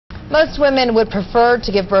Most women would prefer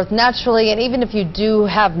to give birth naturally, and even if you do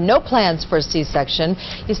have no plans for a C-section,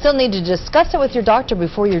 you still need to discuss it with your doctor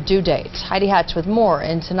before your due date. Heidi Hatch with more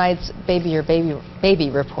in tonight's Baby Your Baby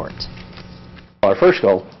report. Our first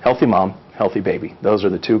goal, healthy mom, healthy baby. Those are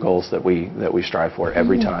the two goals that we strive for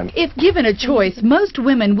every time. If given a choice, most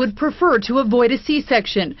women would prefer to avoid a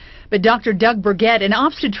C-section. But Dr. Doug Burgett, an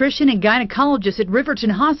obstetrician and gynecologist at Riverton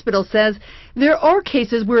Hospital, says there are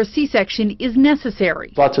cases where a C-section is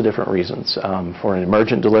necessary. Lots of different reasons. For an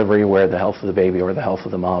emergent delivery where the health of the baby or the health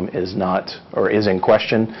of the mom is not or is in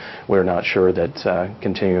question, we're not sure that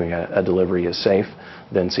continuing a delivery is safe,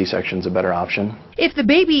 then C-section is a better option. If the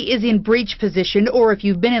baby is in breech position or if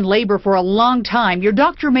you've been in labor for a long time, your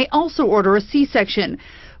doctor may also order a C-section.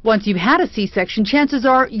 Once you've had a C-section, chances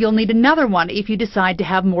are you'll need another one if you decide to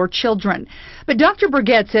have more children. But Dr.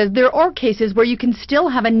 Burgett says there are cases where you can still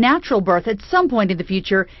have a natural birth at some point in the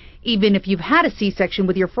future, even if you've had a C-section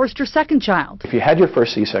with your first or second child. If you had your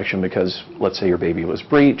first C-section because, let's say, your baby was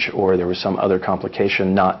breech or there was some other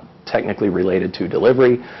complication not technically related to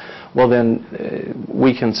delivery, well then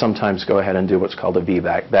we can sometimes go ahead and do what's called a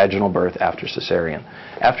VBAC, vaginal birth after cesarean.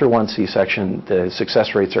 After one C-section, the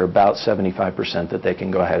success rates are about 75% that they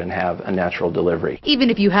can go ahead and have a natural delivery. Even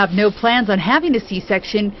if you have no plans on having a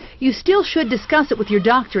C-section, you still should discuss it with your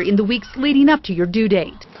doctor in the weeks leading up to your due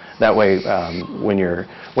date. That way,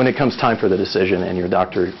 when it comes time for the decision and your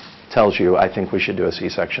doctor tells you, I think we should do a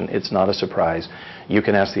C-section, it's not a surprise. You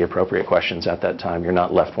can ask the appropriate questions at that time. You're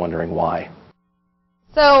not left wondering why.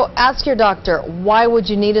 So ask your doctor, why would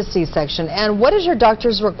you need a C-section, and what is your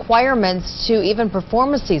doctor's requirements to even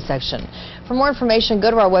perform a C-section? For more information,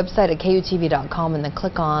 go to our website at KUTV.com and then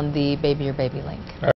click on the Baby Your Baby link.